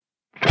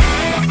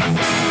Hello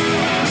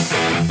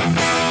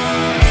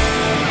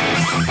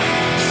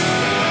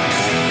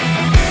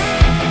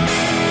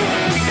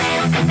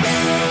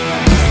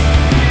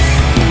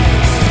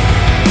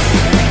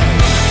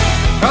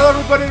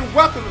everybody and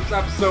welcome to this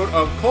episode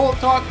of Cole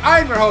Talk.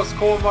 I'm your host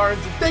Cole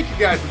Martins and thank you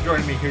guys for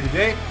joining me here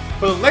today.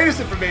 For the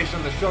latest information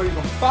on the show, you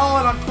can follow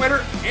it on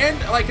Twitter and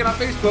like it on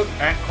Facebook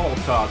at Cole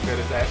Talk. That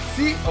is at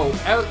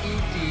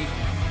COLEDTALK.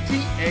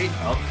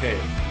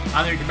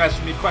 On there you can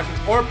message me questions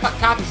or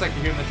topics like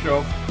you hear in the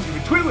show. You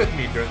can tweet with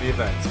me during the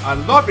events. I'd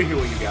love to hear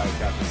what you guys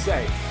have to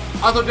say.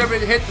 Also, don't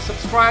forget to hit the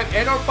subscribe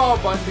and or follow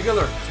button to get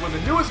alerts when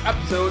the newest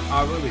episodes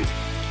are released.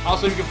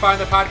 Also, you can find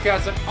the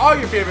podcast on all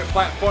your favorite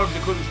platforms,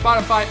 including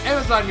Spotify,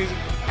 Amazon Music,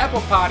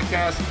 Apple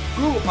Podcasts,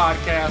 Google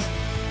Podcasts,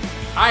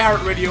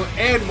 iHeartRadio,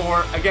 and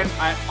more. Again,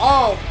 at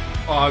all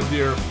of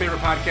your favorite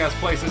podcast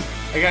places.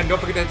 Again, don't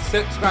forget to hit the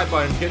subscribe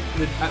button and get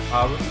the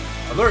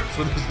alerts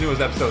when those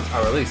newest episodes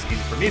are released. Easy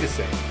for me to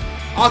say.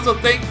 Also,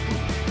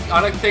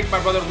 I'd like to thank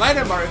my brother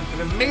Landon Martin for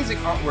the amazing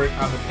artwork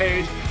on the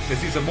page. To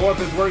see some more of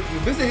his work, you can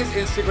visit his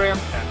Instagram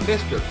at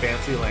Mr.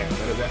 Fancyland.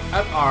 That is at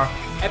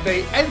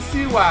FRFANCYLAN.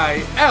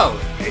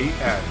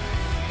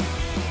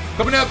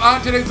 Coming up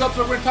on today's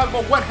episode, we're going to talk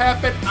about what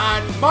happened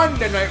on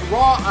Monday Night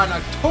Raw on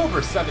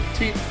October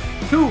 17th,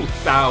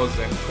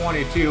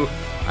 2022.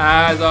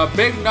 As a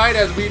big night,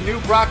 as we knew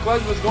Brock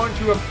Lesnar was going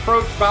to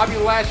approach Bobby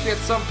Lashley at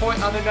some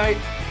point on the night.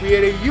 We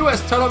had a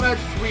U.S. title match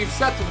between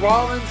Seth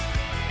Rollins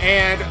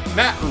and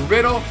Matt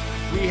Riddle.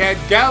 We had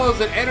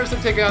Gallows and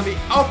Anderson taking on the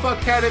Alpha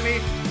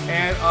Academy,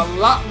 and a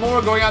lot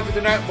more going on through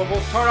the night. But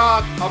we'll start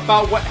off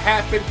about what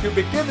happened to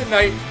begin the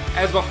night.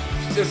 As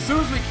soon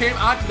as we came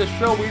onto the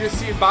show, we just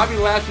seen Bobby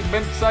Lashley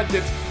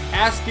mid-sentence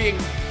asking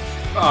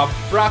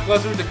Brock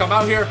Lesnar to come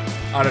out here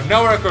out of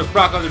nowhere. Of course,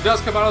 Brock Lesnar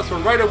does come out, so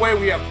right away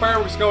we have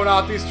fireworks going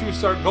off. These two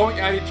start going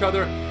at each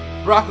other.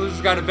 Brock Lesnar's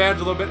got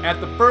advantage a little bit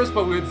at the first,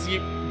 but we would see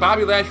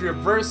Bobby Lashley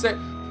reverse it,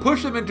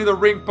 push him into the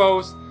ring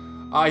post.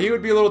 He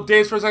would be a little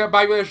dazed for a second.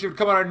 Bobby Lashley would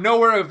come out of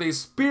nowhere with a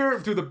spear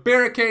through the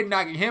barricade,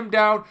 knocking him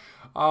down.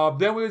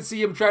 Then we would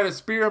see him try to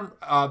spear him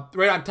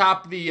right on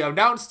top of the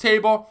announce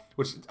table,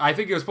 which I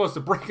think he was supposed to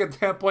break at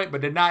that point,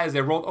 but did not as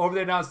they rolled over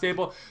the announce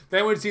table.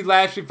 Then we'd see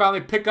Lashley finally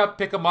pick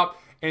him up,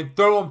 and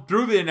throw him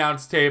through the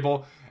announce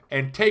table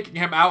and taking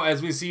him out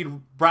as we see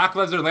Brock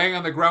Lesnar laying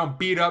on the ground,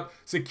 beat up.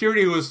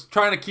 Security, who was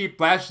trying to keep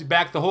Lashley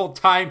back the whole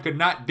time, could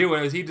not do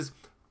it as he just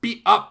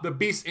beat up the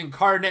Beast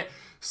Incarnate.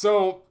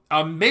 So,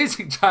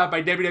 amazing job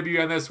by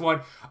WWE on this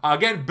one.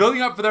 Again,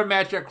 building up for their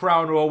match at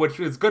Crown Royal, which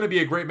is going to be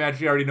a great match,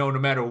 you already know, no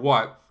matter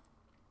what.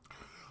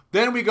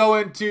 Then we go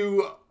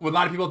into what a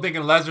lot of people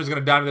thinking Lesnar's going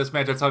to dominate this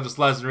match. That's how just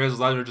Lesnar is.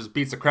 Lesnar just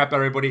beats the crap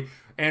out of everybody.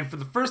 And for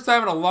the first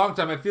time in a long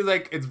time, I feel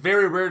like it's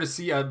very rare to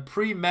see a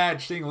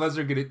pre-match seeing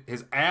Lesnar get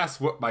his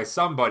ass whooped by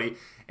somebody.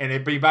 And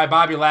it be by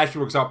Bobby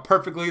Lashley works out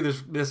perfectly.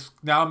 This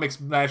now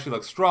makes Lashley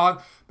look strong,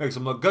 makes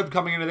him look good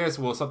coming into this.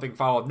 Will something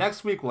follow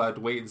next week? We'll have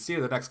to wait and see.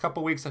 The next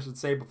couple weeks, I should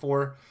say,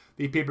 before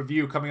the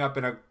pay-per-view coming up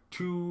in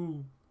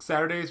 2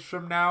 Saturdays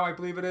from now, I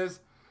believe it is.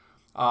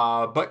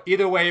 But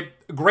either way,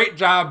 great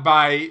job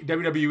by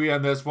WWE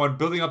on this one,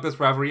 building up this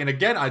rivalry. And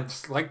again, I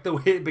just like the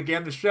way it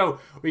began the show.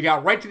 We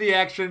got right to the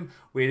action.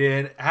 We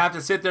didn't have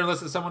to sit there and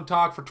listen to someone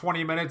talk for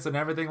 20 minutes and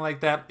everything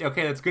like that.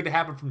 Okay, that's good to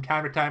happen from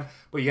time to time,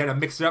 but you got to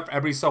mix it up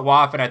every so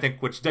often, I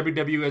think, which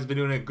WWE has been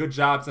doing a good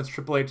job since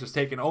Triple H has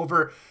taken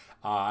over.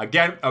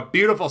 Again, a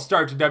beautiful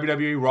start to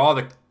WWE Raw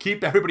to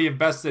keep everybody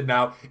invested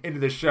now into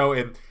the show.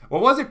 And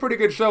what was a pretty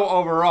good show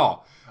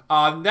overall.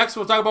 Next,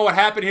 we'll talk about what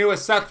happened here with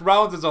Seth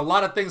Rollins. There's a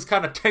lot of things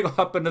kind of tangled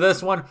up into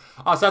this one.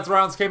 Seth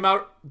Rollins came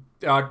out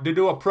to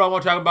do a promo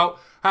talking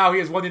about how he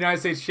has won the United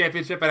States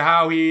Championship and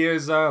how he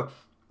is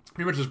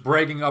pretty much just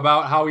bragging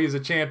about how he is a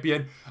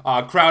champion.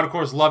 Crowd, of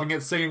course, loving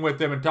it, singing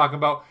with him and talking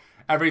about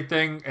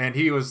everything. And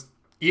he was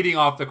eating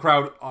off the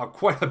crowd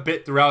quite a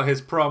bit throughout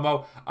his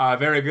promo.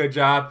 Very good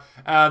job.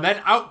 Then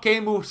out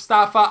came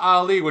Mustafa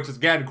Ali, which is,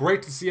 again,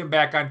 great to see him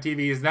back on TV.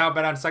 He's now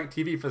been on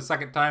TV for the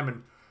second time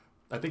in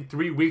I think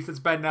 3 weeks it's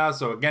been now.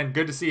 So again,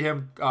 good to see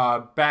him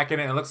back in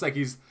it. It looks like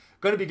he's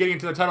going to be getting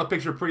into the title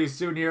picture pretty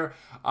soon here.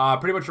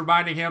 Pretty much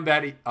reminding him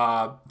that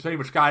pretty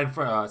much got in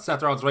front of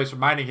Seth Rollins' race,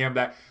 reminding him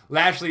that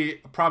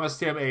Lashley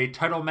promised him a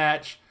title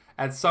match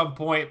at some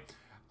point.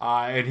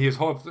 And he was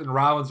hoping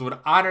Rollins would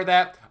honor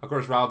that. Of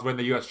course, Rollins won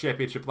the U.S.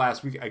 Championship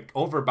last week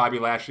over Bobby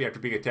Lashley after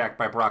being attacked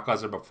by Brock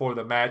Lesnar before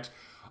the match.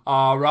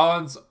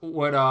 Rollins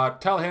would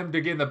tell him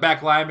to get in the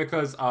back line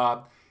because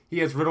he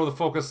has Riddle to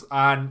focus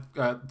on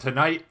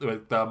tonight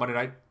with Monday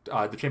night,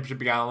 the championship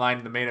being on the line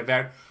in the main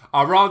event.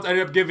 Rollins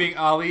ended up giving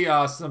Ali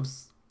some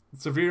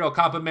severe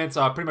compliments,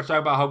 pretty much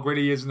talking about how great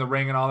he is in the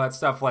ring and all that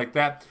stuff like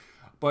that.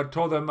 But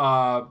told him,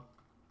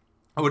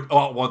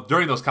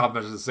 during those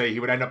compliments, to say he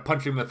would end up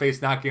punching him in the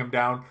face, knocking him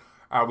down.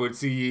 We would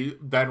see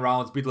then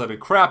Rollins beat the living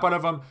crap out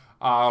of him.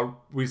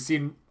 We've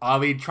seen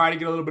Ali try to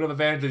get a little bit of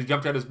advantage. He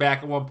jumped at his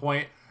back at one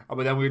point.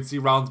 But then we would see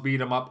Rollins beat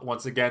him up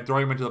once again,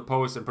 throwing him into the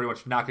post and pretty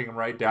much knocking him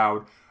right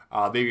down.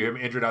 Leaving him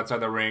injured outside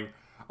the ring.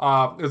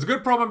 It was a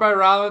good promo by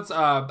Rollins.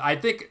 I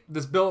think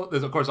this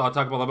of course, I'll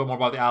talk about a little bit more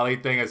about the Ali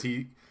thing as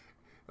he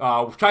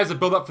tries to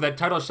build up for that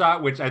title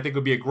shot, which I think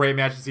would be a great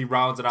match to see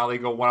Rollins and Ali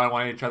go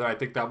one-on-one at each other. I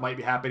think that might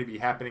be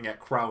happening at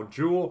Crown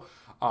Jewel.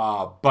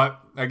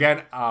 But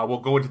again, we'll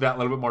go into that in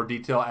a little bit more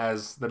detail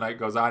as the night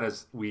goes on,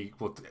 as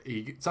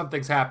some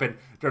things happen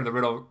during the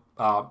Riddle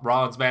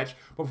Rollins match.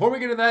 Before we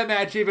get into that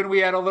match, even we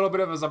had a little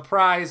bit of a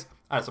surprise.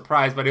 Not a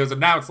surprise, but it was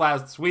announced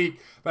last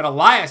week that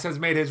Elias has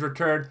made his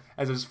return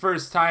as his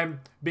first time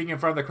being in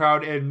front of the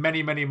crowd in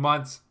many, many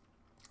months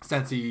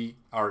since his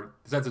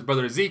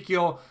brother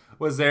Ezekiel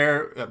was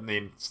there. I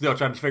mean, still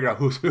trying to figure out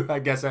who's who, I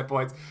guess, at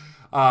points.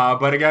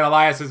 But again,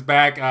 Elias is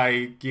back.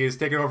 He is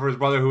taking over his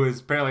brother, who has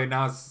apparently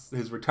announced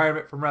his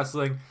retirement from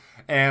wrestling.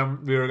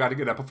 And we got to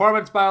get a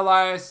performance by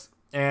Elias.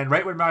 And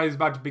right when Marty's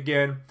about to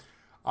begin,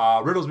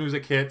 Riddle's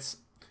music hits.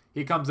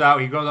 He comes out,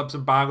 he goes up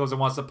some bongos and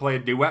wants to play a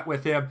duet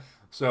with him.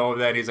 So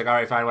then he's like, all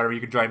right, fine, whatever, you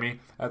can join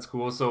me. That's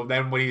cool. So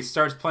then when he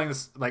starts playing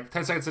this, like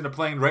 10 seconds into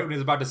playing, right when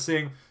he's about to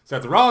sing,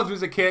 Seth Rollins'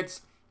 music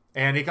hits.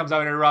 And he comes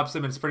out and interrupts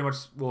him, and it's pretty much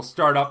will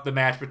start up the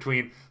match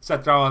between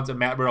Seth Rollins and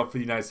Matt Riddle for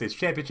the United States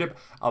Championship.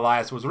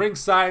 Elias was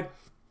ringside.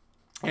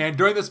 And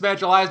during this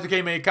match, Elias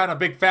became a kind of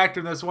big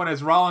factor in this one,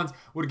 as Rollins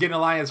would get in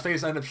Elias'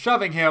 face and end up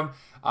shoving him.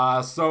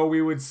 So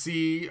we would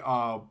see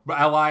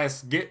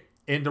Elias get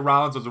into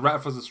Rollins as the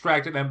ref was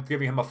distracted and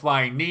giving him a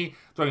flying knee,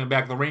 throwing him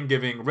back in the ring,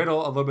 giving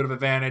Riddle a little bit of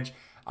advantage.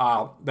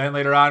 Then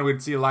later on,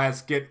 we'd see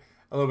Elias get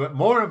a little bit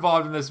more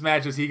involved in this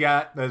match as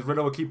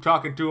Riddle would keep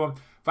talking to him.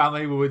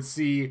 Finally, we would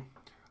see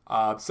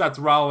Seth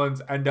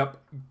Rollins end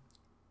up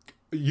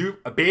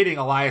baiting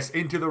Elias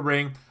into the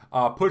ring,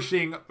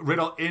 pushing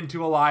Riddle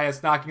into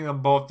Elias, knocking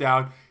them both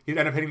down. He'd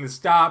end up hitting the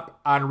stop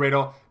on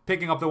Riddle,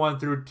 picking up the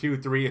 1, 2,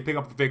 3, and picking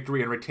up the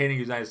victory and retaining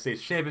his United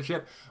States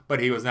Championship. But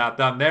he was not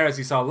done there. As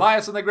he saw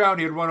Elias on the ground,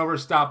 he would run over,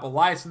 stop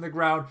Elias on the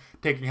ground,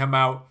 taking him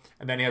out.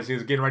 And then as he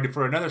was getting ready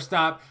for another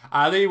stop,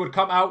 Ali would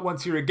come out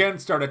once he would again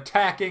start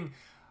attacking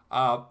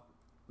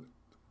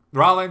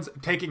Rollins,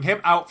 taking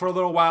him out for a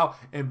little while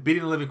and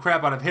beating the living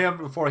crap out of him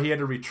before he had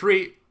to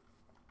retreat.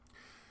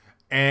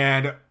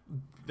 And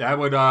that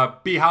would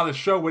be how the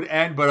show would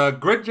end. But a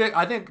good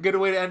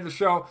way to end the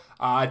show.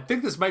 I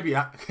think this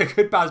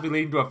could possibly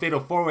lead into a fatal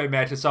 4-way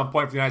match at some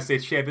point for the United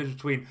States Championship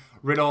between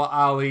Riddle,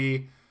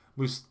 Ali,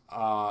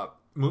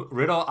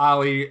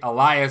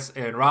 Elias,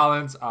 and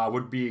Rollins.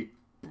 Would be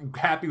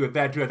happy with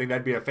that too. I think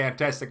that'd be a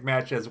fantastic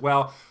match as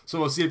well. So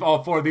we'll see if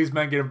all 4 of these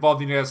men get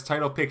involved in the U.S.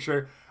 title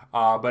picture.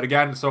 But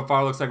again, so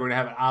far it looks like we're going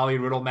to have an Ali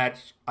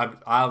Rollins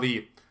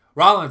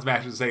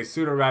match, to say,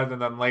 sooner rather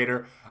than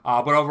later.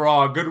 But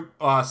overall, a good,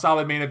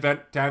 solid main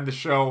event to end the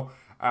show.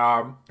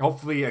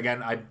 Hopefully,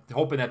 again, I'm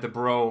hoping that the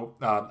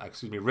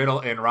Riddle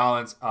and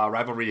Rollins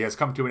rivalry has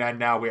come to an end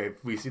now.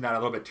 We've seen that a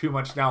little bit too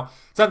much now.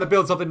 It's time to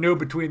build something new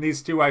between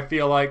these two, I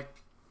feel like.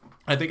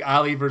 I think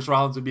Ali versus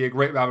Rollins would be a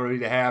great rivalry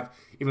to have.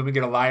 Even if we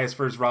get Elias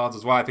versus Rollins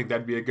as well, I think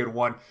that'd be a good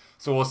one.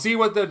 So we'll see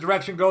what the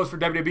direction goes for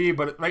WWE,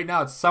 but right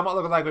now it's somewhat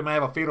looking like we might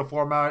have a Fatal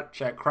 4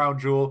 match at Crown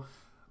Jewel.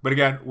 But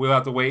again, we'll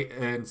have to wait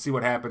and see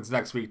what happens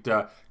next week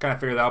to kind of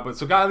figure that out. But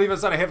so gotta leave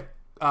us on a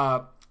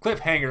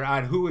cliffhanger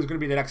on who is going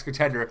to be the next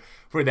contender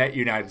for that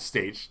United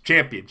States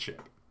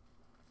Championship.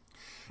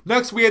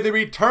 Next, we have the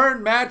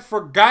return match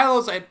for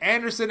Gallows and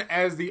Anderson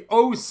as the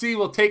OC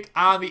will take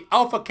on the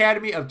Alpha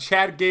Academy of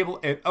Chad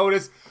Gable and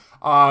Otis.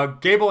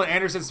 Gable and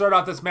Anderson started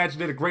off this match and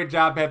did a great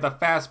job. Had the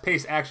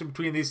fast-paced action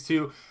between these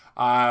two.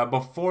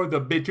 Before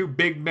the two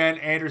big men,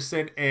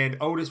 Anderson and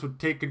Otis, would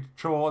take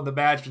control of the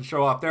match and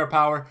show off their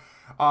power.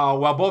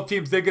 While both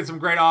teams did get some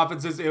great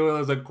offenses, it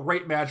was a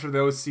great match for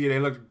the OC. They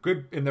looked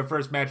good in their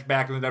first match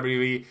back in the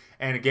WWE.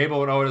 And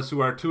Gable and Otis, who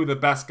are two of the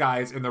best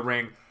guys in the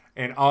ring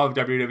in all of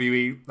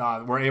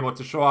WWE, were able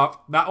to show off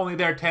not only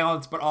their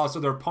talents, but also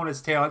their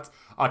opponent's talents,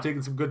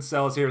 taking some good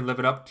sells here and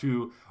living up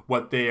to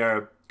what they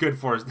are good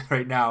for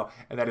right now,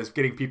 and that is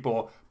getting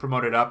people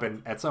promoted up.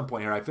 And at some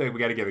point here, I feel like we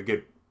got to give a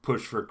good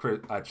push for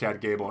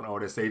Chad Gable and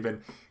Otis. They've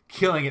been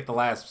killing it the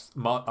last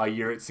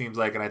year, it seems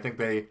like, and I think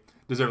they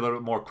deserve a little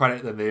bit more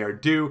credit than they are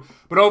due.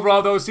 But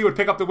overall, those two would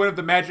pick up the win of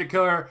the Magic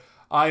Killer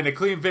in a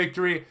clean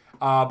victory.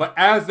 But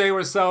as they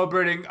were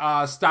celebrating,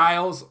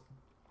 Styles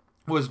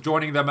was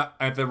joining them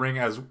at the ring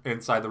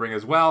inside the ring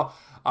as well.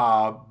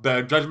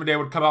 The Judgment Day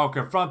would come out and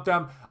confront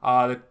them.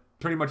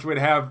 Pretty much would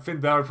have Finn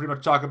Balor pretty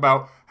much talk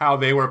about how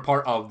they were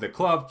part of the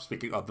club,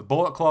 speaking of the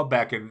Bullet Club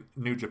back in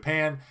New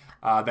Japan,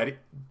 that,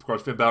 of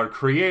course, Finn Balor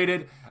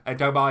created, and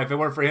talk about if it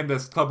weren't for him,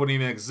 this club wouldn't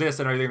even exist,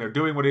 and everything they're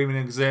doing wouldn't even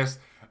exist.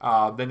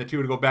 Then the two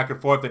would go back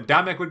and forth, and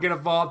Dominic would get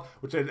involved,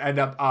 which would end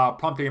up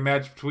prompting a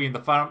match between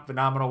the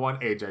phenomenal one,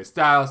 AJ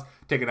Styles,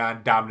 taking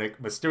on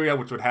Dominic Mysterio,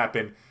 which would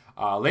happen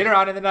later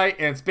on in the night.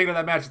 And speaking of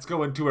that match, let's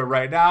go into it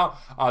right now.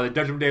 The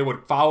Judgment Day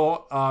would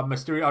follow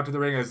Mysterio out to the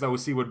ring, as the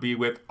OC would be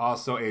with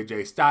also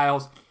AJ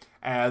Styles,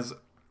 as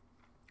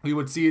we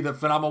would see the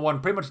phenomenal one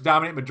pretty much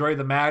dominate majority of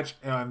the match.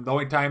 And the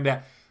only time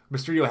that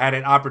Mysterio had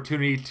an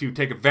opportunity to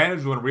take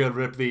advantage when Rhea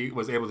Ripley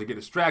was able to get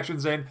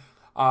distractions in.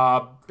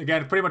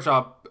 Again, pretty much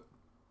a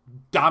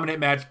dominant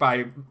match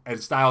by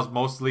Styles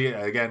mostly.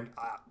 Again,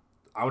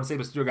 I wouldn't say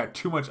Mysterio got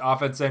too much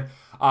offense in,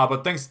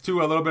 but thanks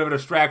to a little bit of a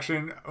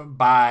distraction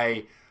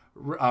by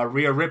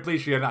Rhea Ripley.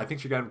 I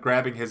think she got him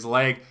grabbing his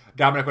leg.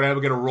 Dominic would able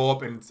to get a roll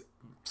up and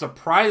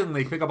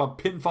surprisingly pick up a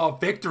pinfall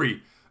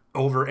victory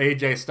over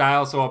AJ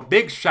Styles. So a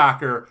big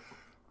shocker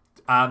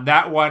on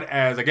that one,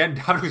 as again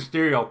Dominic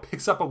Mysterio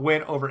picks up a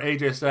win over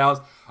AJ Styles.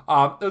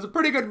 It was a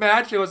pretty good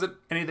match. It wasn't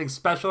anything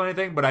special or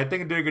anything, but I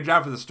think it did a good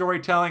job for the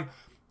storytelling.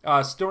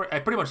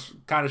 Pretty much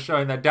kind of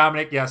showing that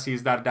Dominic, yes,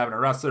 he's not a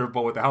dominant wrestler,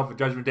 but with the help of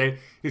Judgment Day,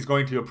 he's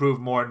going to improve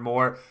more and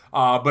more.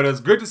 But it's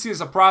good to see a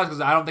surprise,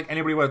 because I don't think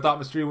anybody would have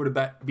thought Mysterio would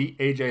have beat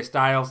AJ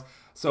Styles.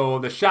 So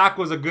the shock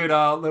was a good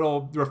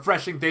little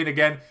refreshing thing.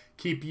 Again,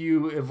 keep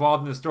you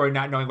involved in the story,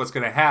 not knowing what's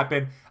going to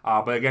happen.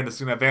 But again, this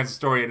is going to advance the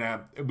story,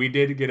 and we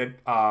did get it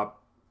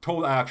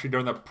told actually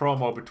during the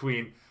promo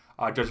between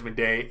Judgment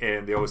Day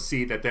and the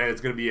OC that there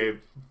is going to be a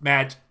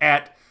match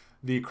at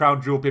the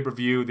Crown Jewel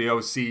pay-per-view, the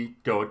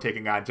OC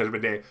taking on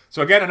Judgment Day.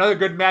 So again, another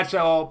good match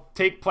that will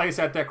take place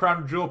at that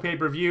Crown Jewel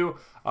pay-per-view.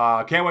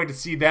 Can't wait to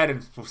see that,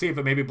 and we'll see if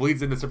it maybe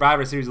bleeds into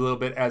Survivor Series a little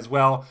bit as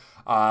well.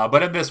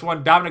 But in this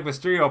one, Dominic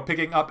Mysterio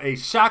picking up a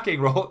shocking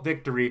roll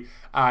victory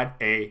on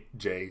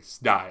AJ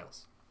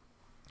Styles.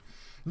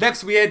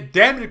 Next, we had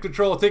Damage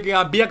Control taking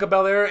on Bianca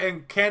Belair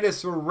and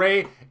Candice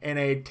LeRae in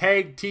a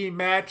tag team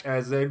match.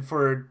 As in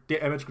for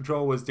Damage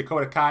Control was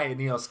Dakota Kai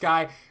and Io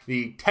Sky,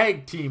 the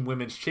tag team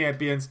women's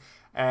champions.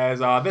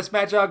 As this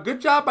match,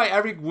 good job by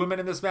every woman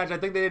in this match. I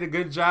think they did a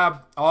good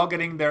job, all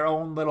getting their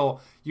own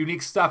little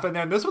unique stuff in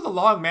there. And this was a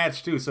long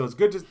match too, so it's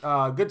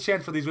good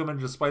chance for these women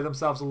to display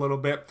themselves a little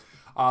bit.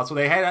 So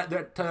they had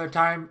their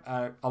time,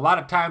 a lot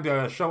of time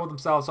to show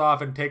themselves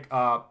off and take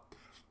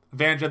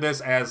advantage of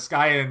this. As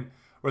Sky and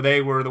where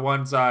they were the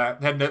ones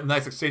had a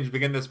nice exchange to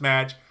begin this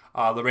match.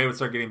 LeRae would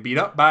start getting beat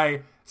up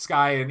by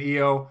Sky and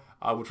Io,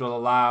 which will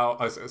allow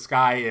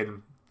Sky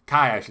and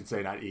Kai, I should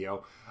say, not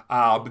Io.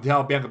 But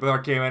Bianca Belair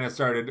came in and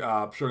started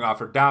showing off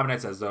her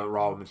dominance as the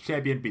Raw Women's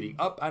Champion, beating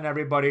up on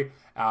everybody,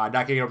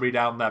 knocking everybody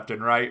down left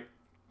and right.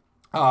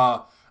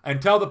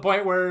 Until the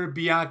point where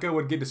Bianca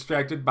would get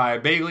distracted by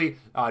Bayley.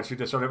 She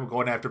just started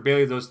going after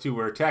Bayley. Those two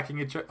were attacking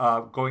each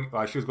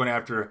other. She was going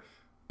after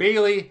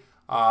Bayley.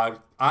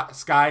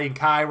 Sky and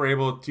Kai were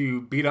able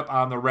to beat up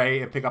on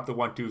LeRae and pick up the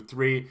 1, 2,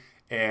 3,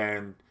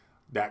 and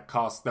that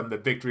cost them the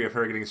victory of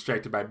her getting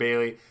distracted by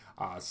Bayley.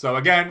 So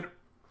again,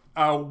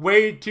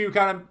 way to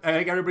I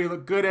think everybody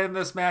looked good in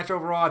this match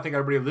overall. I think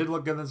everybody did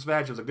look good in this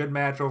match. It was a good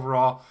match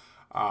overall.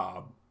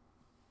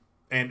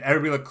 And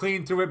everybody looked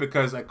clean through it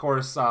because, of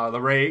course,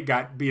 LeRae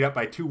got beat up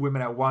by two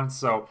women at once,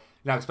 so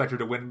not expect her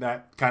to win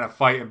that kind of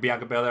fight, and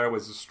Bianca Belair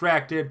was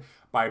distracted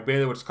by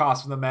Bayley, which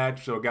cost them the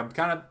match. So again,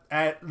 kind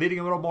of leading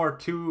a little more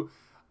to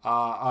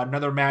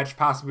another match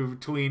possibly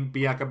between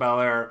Bianca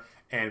Belair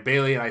and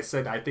Bayley. And I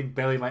said I think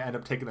Bayley might end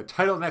up taking the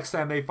title next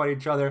time they fight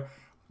each other.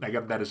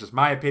 Again, that is just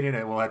my opinion,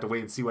 and we'll have to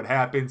wait and see what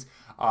happens.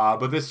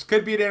 But this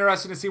could be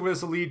interesting to see where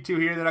this will lead to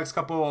here in the next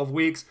couple of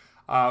weeks.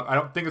 I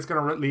don't think it's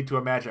going to lead to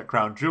a match at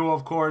Crown Jewel,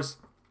 of course,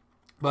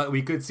 but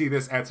we could see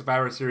this at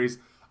Survivor Series.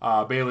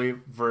 Bayley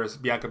versus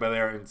Bianca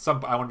Belair, and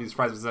I wouldn't be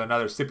surprised if there's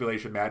another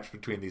stipulation match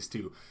between these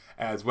two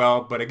as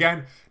well. But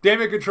again,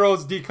 Damage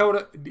Control's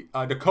Dakota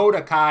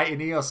Kai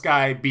and Io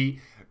Sky beat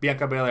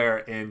Bianca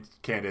Belair and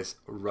Candice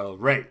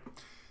LeRae.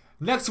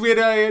 Next, we had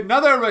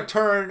another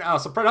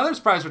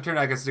surprise return,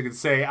 I guess you could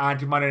say,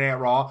 onto Monday Night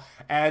Raw.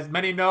 As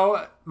many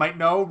might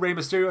know, Rey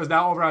Mysterio is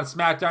now over on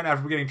SmackDown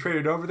after getting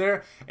traded over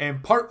there.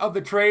 And part of the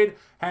trade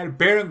had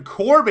Baron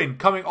Corbin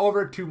coming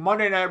over to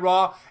Monday Night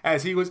Raw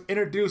as he was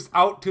introduced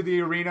out to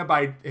the arena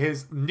by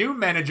his new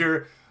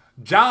manager,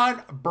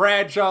 John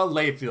Bradshaw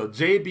Layfield.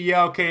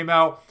 JBL came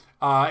out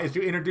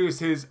to introduce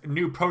his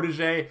new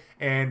protege,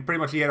 and pretty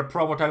much he had a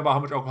promo talking about how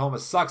much Oklahoma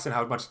sucks and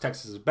how much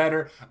Texas is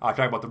better,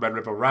 talking about the Red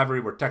River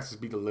rivalry where Texas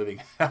beat the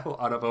living hell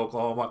out of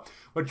Oklahoma,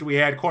 which we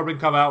had Corbin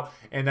come out,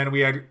 and then we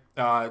had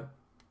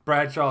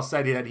Bradshaw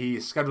said that he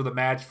scheduled a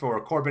match for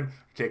Corbin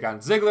to take on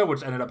Ziggler,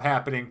 which ended up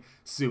happening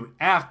soon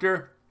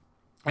after.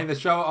 In the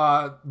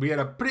show, we had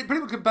a pretty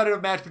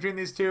competitive match between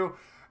these two,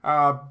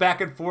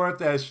 back and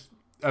forth, as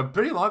a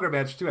pretty longer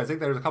match too. I think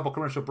there's a couple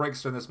commercial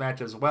breaks in this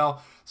match as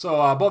well.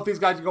 So both these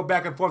guys would go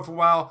back and forth for a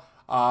while.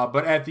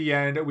 But at the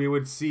end, we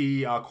would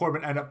see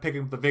Corbin end up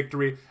picking up the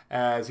victory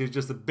as he's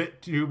just a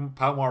bit too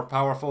more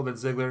powerful than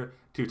Ziggler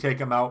to take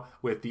him out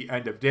with the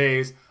end of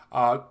days.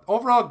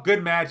 Overall,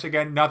 good match.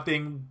 Again,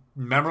 nothing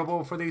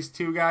memorable for these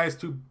two guys,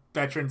 two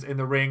veterans in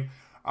the ring.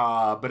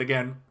 But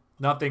again,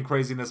 nothing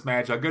crazy in this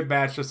match. A good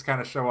match just to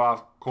kind of show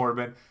off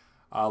Corbin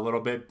a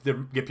little bit,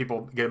 get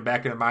him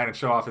back in the mind and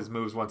show off his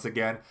moves once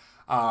again.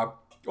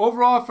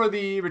 Overall, for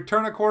the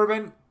return of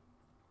Corbin,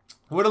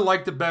 would have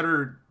liked a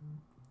better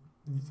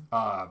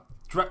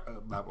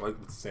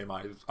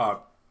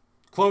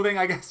clothing,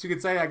 I guess you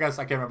could say. I guess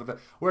I can't remember the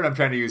word I'm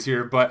trying to use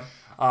here, but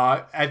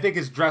I think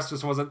his dress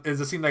just wasn't.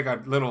 It seemed like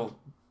a little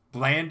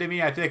bland to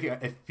me. I think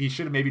if he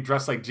should have maybe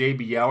dressed like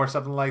JBL or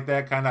something like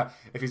that, kind of.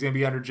 If he's gonna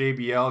be under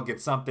JBL, get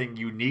something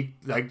unique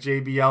like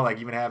JBL, like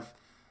even have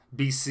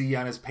BC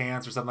on his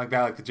pants or something like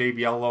that, like the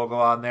JBL logo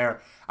on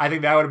there. I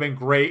think that would have been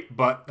great,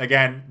 but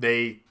again,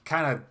 they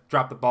kind of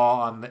dropped the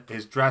ball on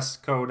his dress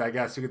code, I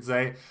guess you could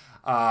say.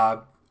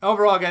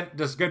 overall, again,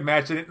 just a good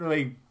match. It didn't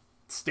really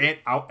stand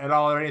out at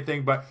all or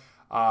anything, but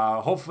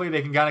hopefully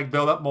they can kind of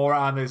build up more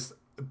on this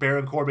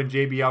Baron Corbin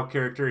JBL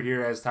character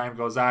here as time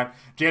goes on.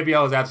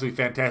 JBL is absolutely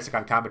fantastic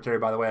on commentary,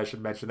 by the way. I should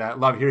mention that.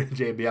 Love hearing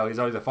JBL. He's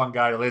always a fun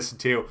guy to listen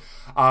to.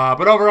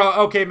 But overall,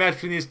 okay match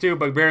between these two.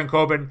 But Baron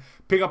Corbin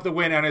pick up the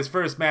win on his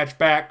first match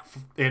back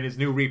in his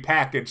new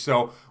repackage.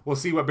 So we'll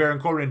see what Baron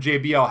Corbin and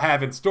JBL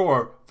have in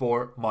store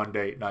for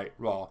Monday Night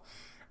Raw.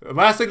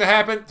 Last thing that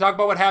happened, talk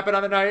about what happened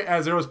on the night,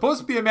 as there was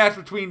supposed to be a match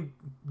between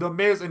The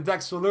Miz and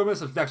Dexter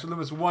Lumis. If Dexter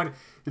Lumis won,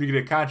 he'd get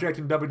a contract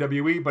in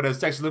WWE. But as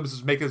Dexter Lumis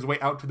was making his way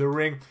out to the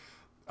ring,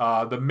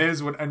 The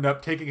Miz would end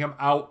up taking him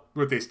out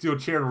with a steel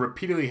chair and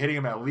repeatedly hitting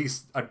him at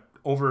least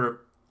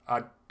over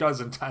a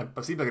dozen times.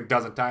 It seems like a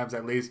dozen times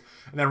at least.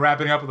 And then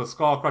wrapping up with a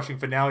skull-crushing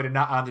finale to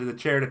not onto the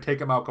chair to take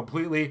him out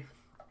completely.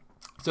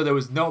 So there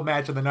was no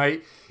match of the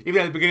night.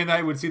 Even at the beginning of the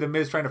night, we'd see The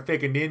Miz trying to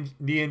fake a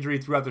knee injury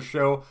throughout the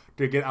show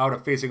to get out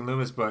of facing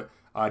Lumis. But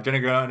Johnny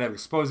Gargano ended up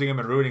exposing him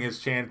and ruining his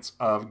chance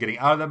of getting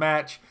out of the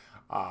match.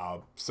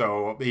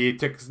 So he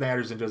took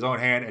matters into his own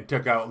hand and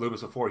took out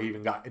Lumis before he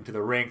even got into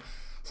the ring.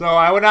 So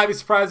I would not be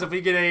surprised if we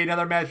get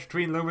another match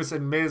between Lumis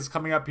and Miz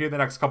coming up here in the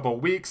next couple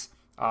of weeks.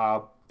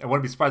 I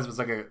wouldn't be surprised if it's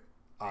like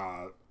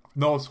a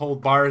no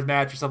hold bars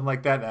match or something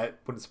like that. That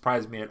wouldn't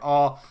surprise me at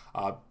all.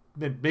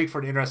 Been big for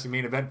an interesting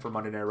main event for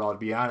Monday Night Raw, to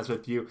be honest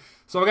with you.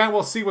 So again,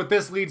 we'll see what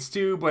this leads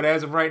to. But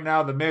as of right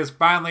now, The Miz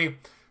finally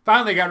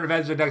got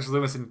revenge on Dexter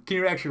Lumis. And can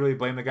you actually really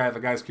blame the guy if a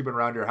guy's creeping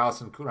around your house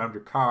and around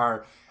your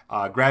car,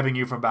 grabbing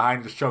you from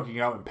behind, just choking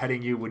you out and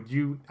petting you? Would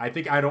you? I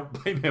think I don't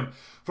blame him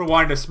for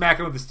wanting to smack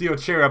him with the steel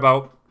chair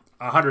about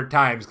 100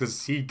 times,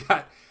 because he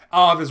got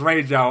all of his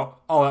rage out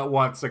all at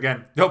once.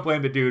 Again, don't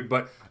blame the dude,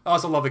 but I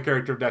also love the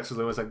character of Dexter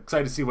Lumis. I'm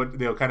excited to see what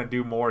they'll kind of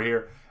do more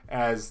here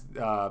as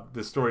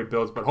the story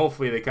builds, but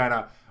hopefully they kind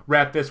of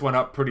wrap this one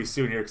up pretty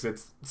soon here, because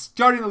it's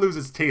starting to lose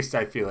its taste,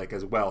 I feel like,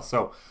 as well.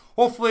 So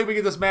hopefully we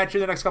get this match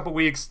in the next couple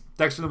weeks.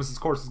 Dexter Lumis, of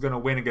course, is going to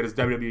win and get his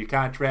WWE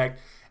contract,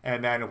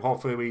 and then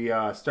hopefully we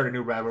start a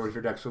new rivalry for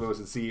Dexter Lumis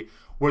and see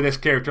where this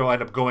character will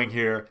end up going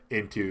here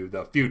into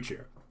the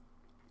future.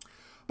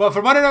 But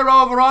for Monday Night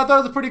Raw overall, I thought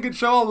it was a pretty good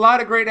show. A lot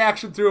of great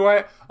action through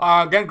it.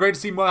 Again, great to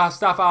see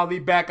Mustafa Ali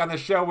back on the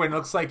show, and it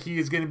looks like he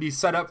is going to be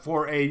set up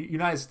for a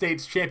United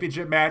States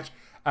Championship match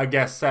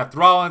against Seth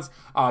Rollins.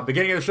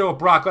 Beginning of the show with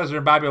Brock Lesnar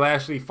and Bobby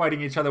Lashley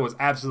fighting each other was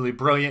absolutely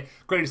brilliant.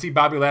 Great to see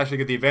Bobby Lashley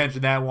get the advantage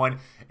in that one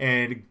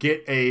and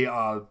get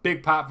a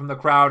big pop from the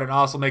crowd and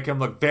also make him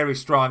look very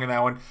strong in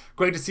that one.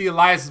 Great to see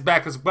Elias is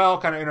back as well.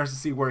 Kind of interested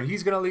to see where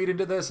he's going to lead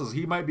into this, as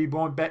he might be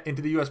going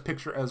into the U.S.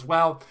 picture as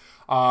well.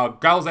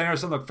 Giles and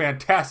Anderson looked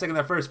fantastic in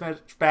their first match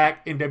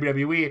back in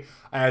WWE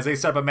as they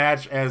set up a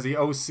match as the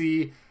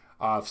OC.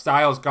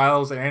 Styles,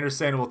 Giles, and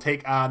Anderson will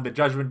take on the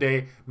Judgment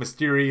Day,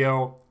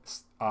 Mysterio,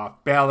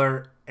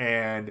 Balor,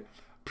 and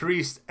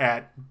Priest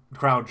at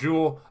Crown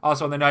Jewel.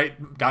 Also on the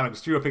night, Dominic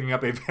Mysterio picking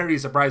up a very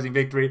surprising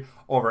victory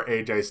over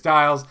AJ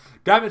Styles.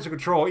 Dimension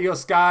Control, Io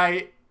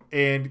Sky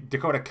and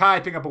Dakota Kai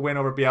picking up a win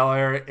over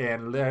Belair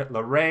and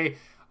LeRae.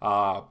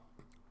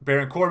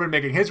 Baron Corbin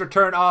making his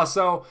return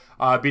also,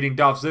 beating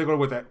Dolph Ziggler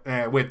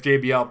with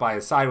JBL by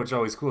his side, which is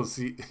always cool to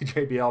see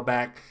JBL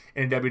back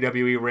in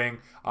WWE ring.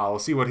 We'll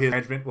see what his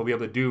management will be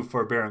able to do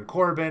for Baron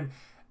Corbin.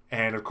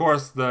 And, of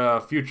course,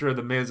 the future of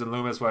The Miz and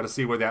Lumis. We'll have to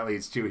see where that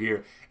leads to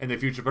here in the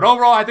future. But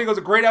overall, I think it was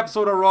a great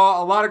episode of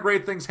Raw. A lot of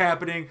great things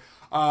happening.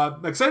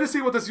 Excited to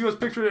see what this U.S.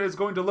 picture is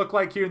going to look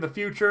like here in the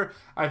future.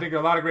 I think a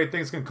lot of great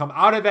things can come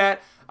out of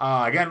that.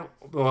 Again,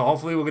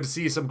 hopefully we'll get to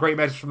see some great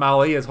matches from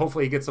Ali, as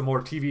hopefully he gets some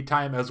more TV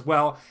time as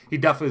well. He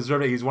definitely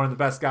deserved it. He's one of the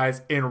best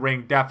guys in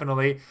ring,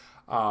 definitely.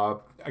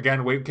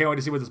 Again, we can't wait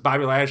to see what this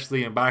Bobby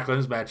Lashley and Brock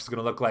Lesnar match is going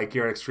to look like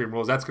here at Extreme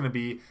Rules. That's going to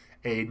be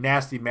a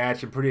nasty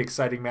match and pretty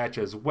exciting match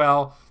as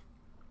well.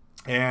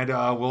 And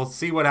we'll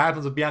see what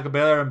happens with Bianca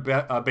Belair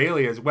and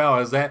Bayley as well,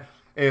 as that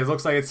it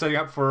looks like it's setting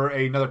up for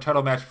another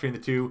title match between the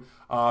two.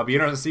 Be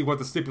interesting to see what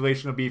the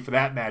stipulation will be for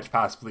that match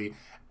possibly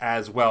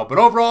as well. But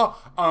overall,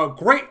 a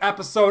great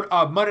episode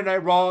of Monday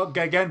Night Raw.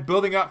 Again,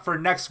 building up for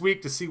next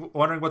week to see,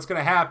 wondering what's going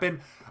to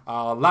happen.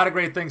 A lot of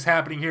great things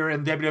happening here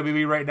in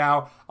WWE right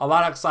now. A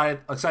lot of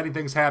exciting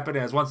things happen,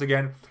 as once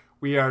again,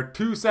 we are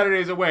 2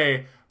 Saturdays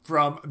away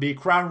from the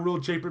Crown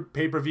Jewel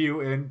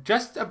pay-per-view and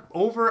just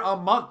over a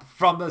month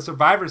from the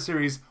Survivor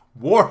Series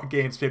War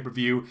Games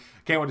pay-per-view.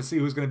 Can't wait to see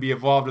who's going to be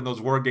involved in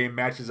those War Game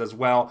matches as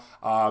well.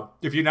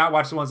 If you've not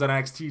watched the ones on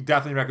NXT,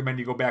 definitely recommend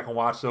you go back and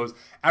watch those.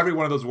 Every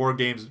one of those War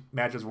Games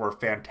matches were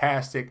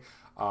fantastic.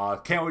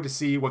 Can't wait to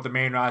see what the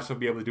main roster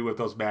will be able to do with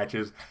those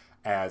matches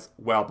as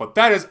well. But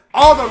that is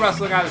all the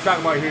wrestling I was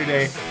talking about here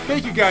today.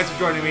 Thank you guys for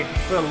joining me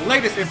for the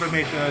latest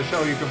information on the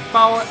show. You can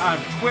follow it on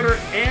Twitter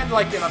and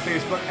like it on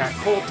Facebook at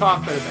Cold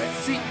Talk. That is at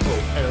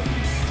COLTALK.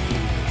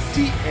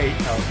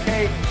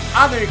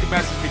 On there you can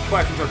message me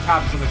questions or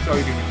topics on the show.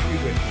 You can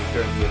tweet with me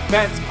during the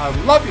events. I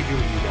love to hear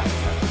what you guys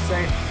have to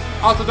say.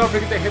 Also, don't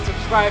forget to hit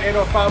subscribe and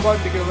or follow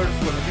button to get alerts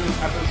when the new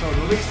episode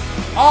released.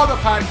 All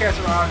the podcasts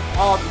are on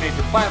all the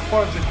major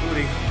platforms,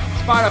 including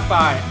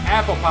Spotify,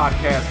 Apple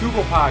Podcasts,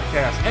 Google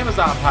Podcasts,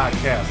 Amazon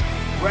Podcasts,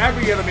 wherever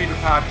you get a major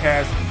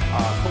podcast.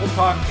 Cole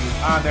Talk is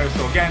on there.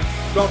 So again,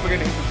 don't forget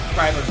to hit the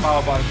subscribe and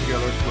follow button to get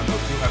alerts when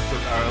those new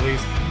episodes are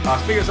released.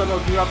 Speaking of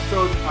those new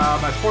episodes,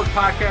 my sports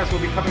podcast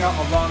will be coming out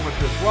along with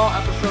this Raw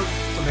episode,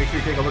 so make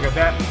sure you take a look at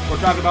that. We're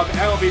talking about the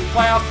MLB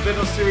playoffs. The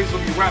Divisional Series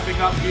will be wrapping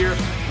up here,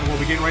 and we'll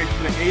be getting ready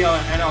for the AL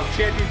and NL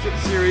Championship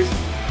Series.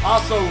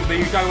 Also,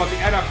 you're talking about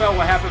the NFL,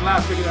 what happened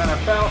last week in the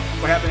NFL,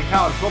 what happened in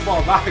college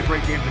football, a lot of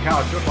great games in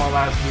college football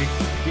last week.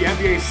 The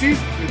NBA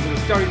season is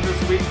starting this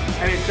week.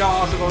 NHL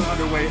also going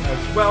underway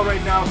as well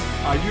right now.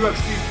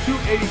 UFC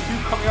 282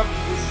 coming up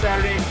this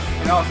Saturday,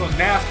 and also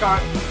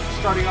NASCAR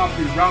starting off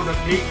the round of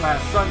 8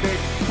 last Sunday.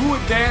 Who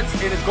advanced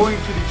and is going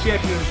to the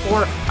Champions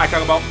 4? I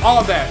talk about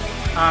all that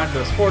on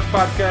the sports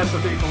podcast,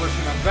 so thank you for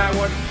listening on that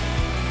one.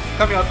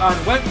 Coming up on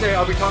Wednesday,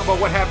 I'll be talking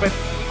about what happened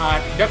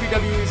on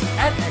WWE's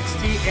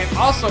NXT and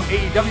also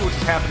AEW, which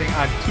is happening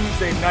on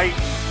Tuesday night.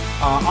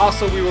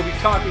 Also, we will be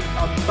talking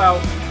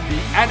about the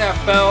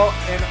NFL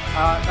in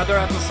another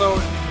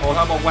episode. We'll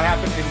talk about what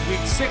happened in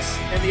Week 6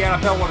 in the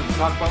NFL. We'll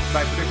talk about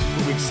my predictions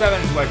for Week 7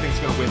 and who I think is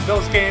going to win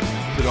those games,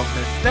 so don't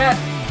miss that.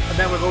 And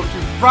then we'll go to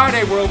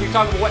Friday, where we'll be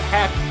talking about what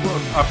happened,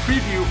 a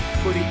preview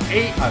for the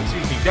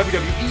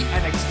WWE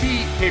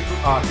NXT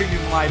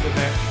Premium Live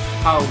event,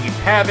 Halloween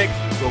Havoc.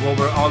 We'll go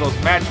over all those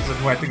matches and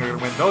who I think are going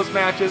to win those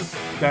matches.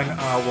 Then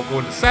we'll go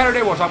into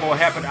Saturday. We'll talk about what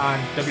happened on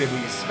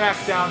WWE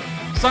SmackDown.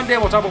 Sunday,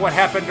 we'll talk about what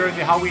happened during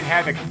the Halloween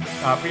Havoc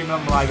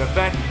Premium Live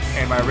event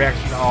and my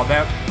reaction to all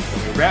that.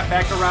 Then we wrap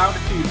back around to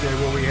Tuesday,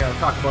 where we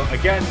talk about,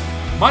 again,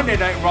 Monday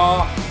Night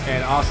Raw,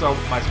 and also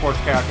my sports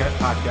podcast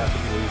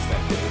will be released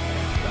that day.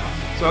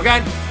 So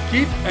again,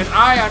 keep an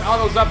eye on all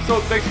those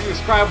episodes. Make sure you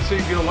subscribe so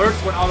you get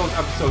alerts when all those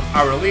episodes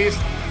are released.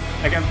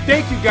 Again,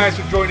 thank you guys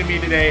for joining me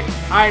today.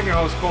 I am your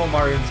host, Cole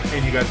Martins,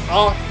 and you guys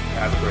all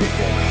have a great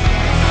day.